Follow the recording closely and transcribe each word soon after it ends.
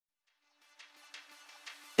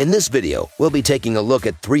In this video, we'll be taking a look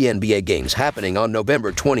at 3 NBA games happening on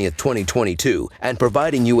November 20th, 2022 and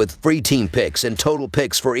providing you with free team picks and total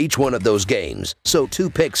picks for each one of those games. So 2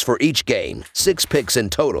 picks for each game, 6 picks in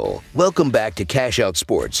total. Welcome back to Cash Out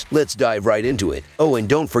Sports. Let's dive right into it. Oh, and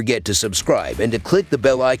don't forget to subscribe and to click the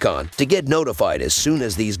bell icon to get notified as soon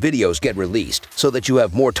as these videos get released so that you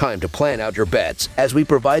have more time to plan out your bets as we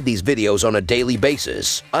provide these videos on a daily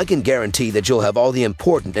basis. I can guarantee that you'll have all the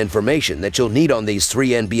important information that you'll need on these 3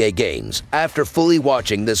 NBA games after fully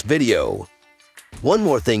watching this video. One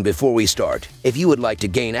more thing before we start. If you would like to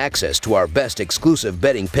gain access to our best exclusive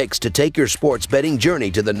betting picks to take your sports betting journey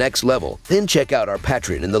to the next level, then check out our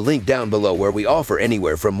Patreon in the link down below where we offer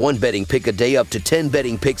anywhere from 1 betting pick a day up to 10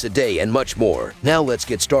 betting picks a day and much more. Now let's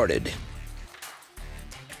get started.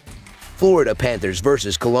 Florida Panthers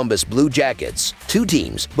versus Columbus Blue Jackets. 2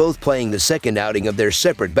 teams, both playing the second outing of their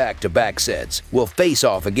separate back-to-back sets, will face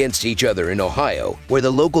off against each other in Ohio, where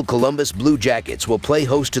the local Columbus Blue Jackets will play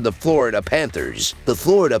host to the Florida Panthers. The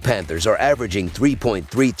Florida Panthers are averaging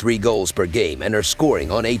 3.33 goals per game and are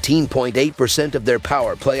scoring on 18.8% of their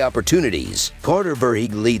power play opportunities. Carter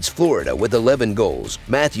Verhaeghe leads Florida with 11 goals,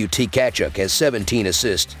 Matthew Tkachuk has 17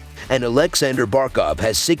 assists, and Alexander Barkov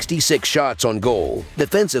has 66 shots on goal.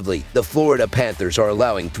 Defensively, the Florida Panthers are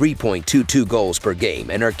allowing 3.22 goals per game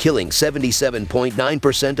and are killing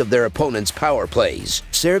 77.9% of their opponents' power plays.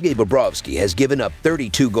 Sergei Bobrovsky has given up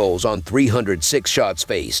 32 goals on 306 shots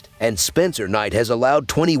faced, and Spencer Knight has allowed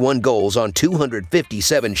 21 goals on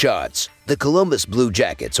 257 shots. The Columbus Blue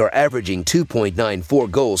Jackets are averaging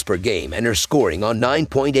 2.94 goals per game and are scoring on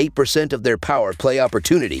 9.8% of their power play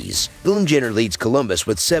opportunities. Boone Jenner leads Columbus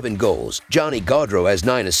with 7 goals, Johnny Gaudreau has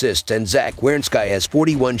 9 assists, and Zach Werenski has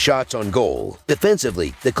 41 shots on goal.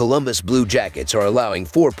 Defensively, the Columbus Blue Jackets are allowing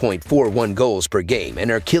 4.41 goals per game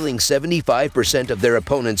and are killing 75% of their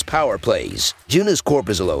opponents' power plays. Joonas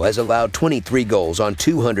Korpisalo has allowed 23 goals on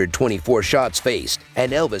 224 shots faced,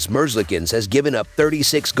 and Elvis Merzlikins has given up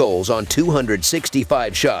 36 goals on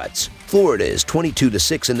 265 shots. Florida is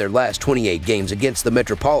 22-6 in their last 28 games against the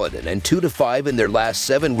Metropolitan and 2-5 in their last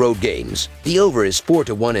 7 road games. The over is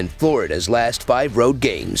 4-1 in Florida's last 5 road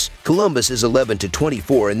games. Columbus is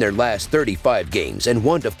 11-24 in their last 35 games and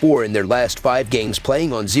 1-4 in their last 5 games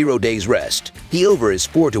playing on 0 days rest. The over is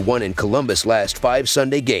 4-1 in Columbus' last 5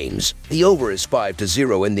 Sunday games. The over is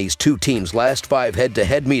 5-0 in these 2 teams' last 5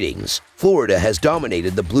 head-to-head meetings. Florida has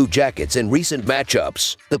dominated the Blue Jackets in recent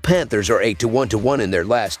matchups. The Panthers are 8-1 in their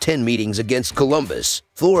last 10 meetings against Columbus.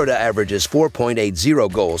 Florida averages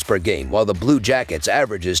 4.80 goals per game, while the Blue Jackets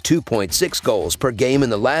averages 2.6 goals per game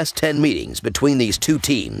in the last 10 meetings between these 2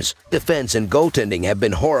 teams. Defense and goaltending have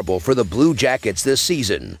been horrible for the Blue Jackets this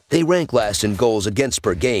season. They rank last in goals against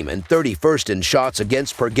per game and 31st in shots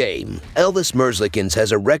against per game. Elvis Merzlikins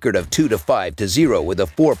has a record of 2-5-0 with a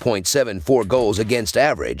 4.74 goals against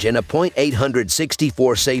average and a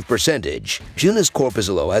 .864 save percentage. Joonas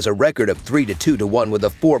Korpisalo has a record of 3-2-1 with a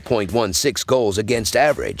 4.16 goals against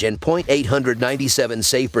average and .897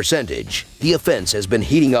 save percentage. The offense has been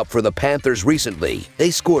heating up for the Panthers recently.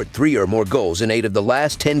 They scored 3 or more goals in 8 of the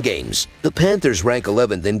last 10 games. The Panthers rank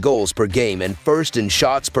 11th in goals per game and 1st in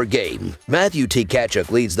shots per game. Matthew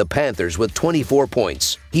Tkachuk leads the Panthers with 24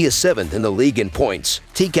 points. He is 7th in the league in points.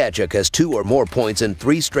 Tkachuk has 2 or more points in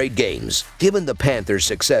 3 straight games. Given the Panthers'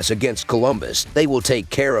 success against Columbus, they will take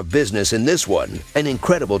care of business in this one. An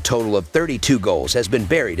incredible total of 32 goals has been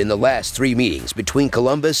buried in the last 3 meetings between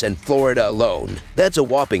Columbus and Florida alone. That's a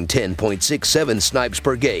whopping 10.67 snipes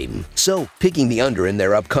per game. So, picking the under in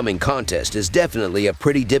their upcoming contest is definitely a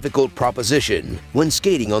pretty difficult proposition. When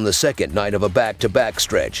skating on the second night of a back-to-back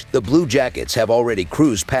stretch, the Blue Jackets have already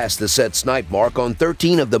cruised past the set snipe mark on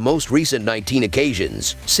 13 of the most recent 19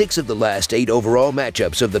 occasions. 6 of the last 8 overall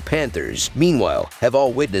matchups of the Panthers, meanwhile, have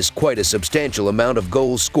all witnessed quite a substantial amount of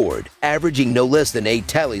goals scored, averaging no less than 8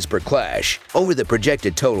 tallies per clash. Over the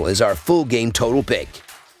projected total is our full game total pick.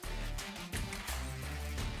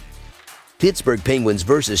 Pittsburgh Penguins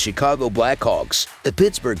versus Chicago Blackhawks. The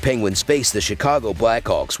Pittsburgh Penguins face the Chicago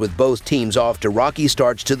Blackhawks with both teams off to rocky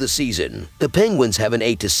starts to the season. The Penguins have an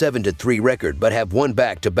 8-7-3 record but have won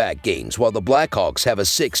back-to-back games, while the Blackhawks have a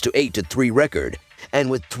 6-8-3 record and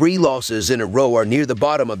with 3 losses in a row are near the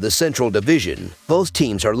bottom of the Central Division. Both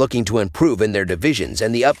teams are looking to improve in their divisions,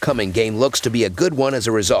 and the upcoming game looks to be a good one as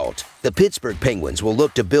a result. The Pittsburgh Penguins will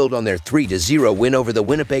look to build on their 3-0 win over the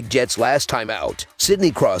Winnipeg Jets last time out.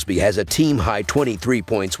 Sidney Crosby has a team-high 23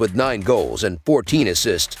 points with 9 goals and 14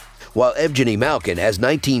 assists, while Evgeny Malkin has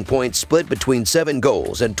 19 points split between 7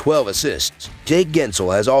 goals and 12 assists. Jake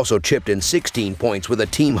Guentzel has also chipped in 16 points with a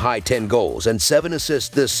team-high 10 goals and 7 assists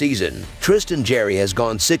this season. Tristan Jarry has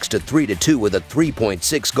gone 6-3-2 with a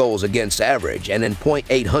 3.6 goals against average and an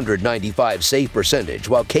 .895 save percentage,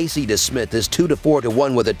 while Casey DeSmith is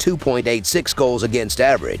 2-4-1 with a 2.86 goals against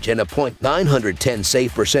average and a .910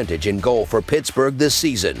 save percentage in goal for Pittsburgh this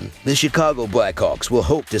season. The Chicago Blackhawks will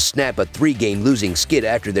hope to snap a 3-game losing skid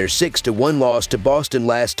after their 6-1 loss to Boston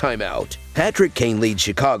last time out. Patrick Kane leads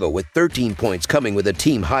Chicago with 13 points, coming with a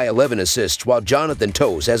team-high 11 assists, while Jonathan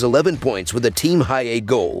Toews has 11 points with a team-high 8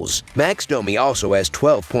 goals. Max Domi also has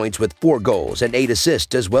 12 points with 4 goals and 8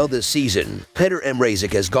 assists as well this season. Petr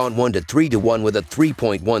Mrazek has gone 1-3-1 with a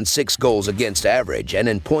 3.16 goals against average and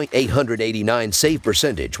an .889 save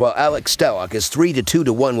percentage, while Alex Stalock is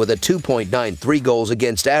 3-2-1 with a 2.93 goals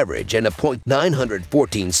against average and a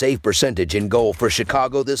 .914 save percentage in goal for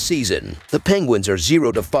Chicago this season. The Penguins are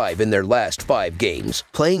 0-5 in their last 5 games,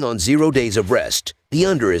 playing on 0 days of rest. The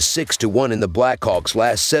under is 6-1 in the Blackhawks'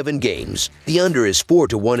 last 7 games. The under is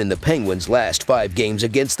 4-1 in the Penguins' last 5 games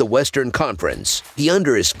against the Western Conference. The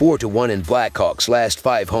under is 4-1 in Blackhawks' last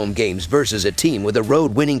 5 home games versus a team with a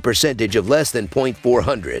road winning percentage of less than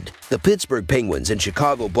 .400. The Pittsburgh Penguins and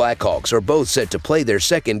Chicago Blackhawks are both set to play their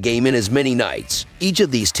second game in as many nights. Each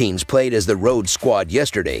of these teams played as the road squad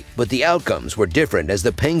yesterday, but the outcomes were different as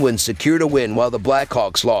the Penguins secured a win while the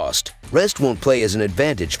Blackhawks lost. Rest won't play as an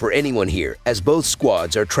advantage for anyone here, as both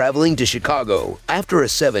squads are traveling to Chicago. After a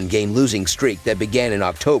 7-game losing streak that began in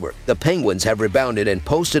October, the Penguins have rebounded and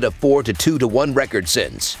posted a 4-2-1 record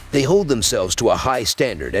since. They hold themselves to a high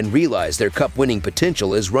standard and realize their cup-winning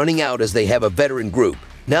potential is running out as they have a veteran group.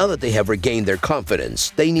 Now that they have regained their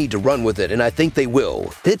confidence, they need to run with it, and I think they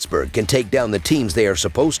will. Pittsburgh can take down the teams they are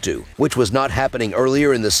supposed to, which was not happening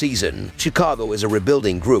earlier in the season. Chicago is a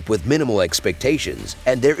rebuilding group with minimal expectations,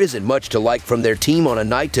 and there isn't much to like from their team on a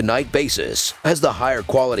night-to-night basis. As the higher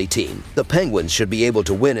quality team, the Penguins should be able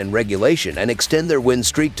to win in regulation and extend their win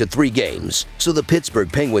streak to 3 games. So the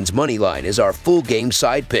Pittsburgh Penguins money line is our full game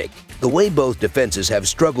side pick. The way both defenses have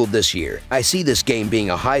struggled this year, I see this game being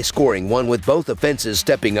a high-scoring one with both offenses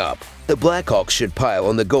stepping up. The Blackhawks should pile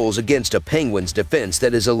on the goals against a Penguins defense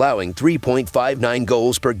that is allowing 3.59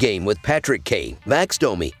 goals per game with Patrick Kane, Max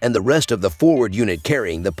Domi, and the rest of the forward unit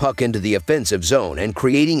carrying the puck into the offensive zone and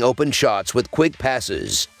creating open shots with quick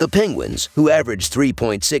passes. The Penguins, who average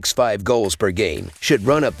 3.65 goals per game, should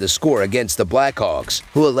run up the score against the Blackhawks,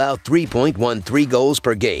 who allow 3.13 goals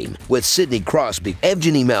per game, with Sidney Crosby,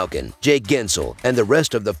 Evgeny Malkin, Jake Guentzel, and the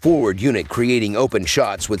rest of the forward unit creating open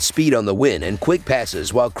shots with speed on the win and quick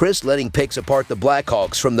passes, while Chris Letting picks apart the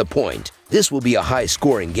Blackhawks from the point. This will be a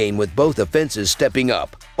high-scoring game with both offenses stepping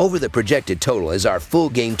up. Over the projected total is our full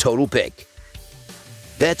game total pick.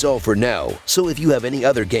 That's all for now, so if you have any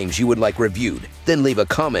other games you would like reviewed, then leave a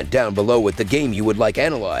comment down below with the game you would like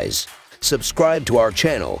analyzed. Subscribe to our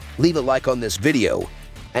channel, leave a like on this video,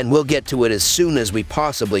 and we'll get to it as soon as we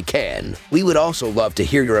possibly can. We would also love to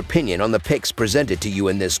hear your opinion on the picks presented to you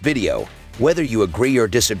in this video, whether you agree or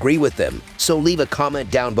disagree with them, so leave a comment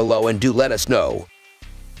down below and do let us know.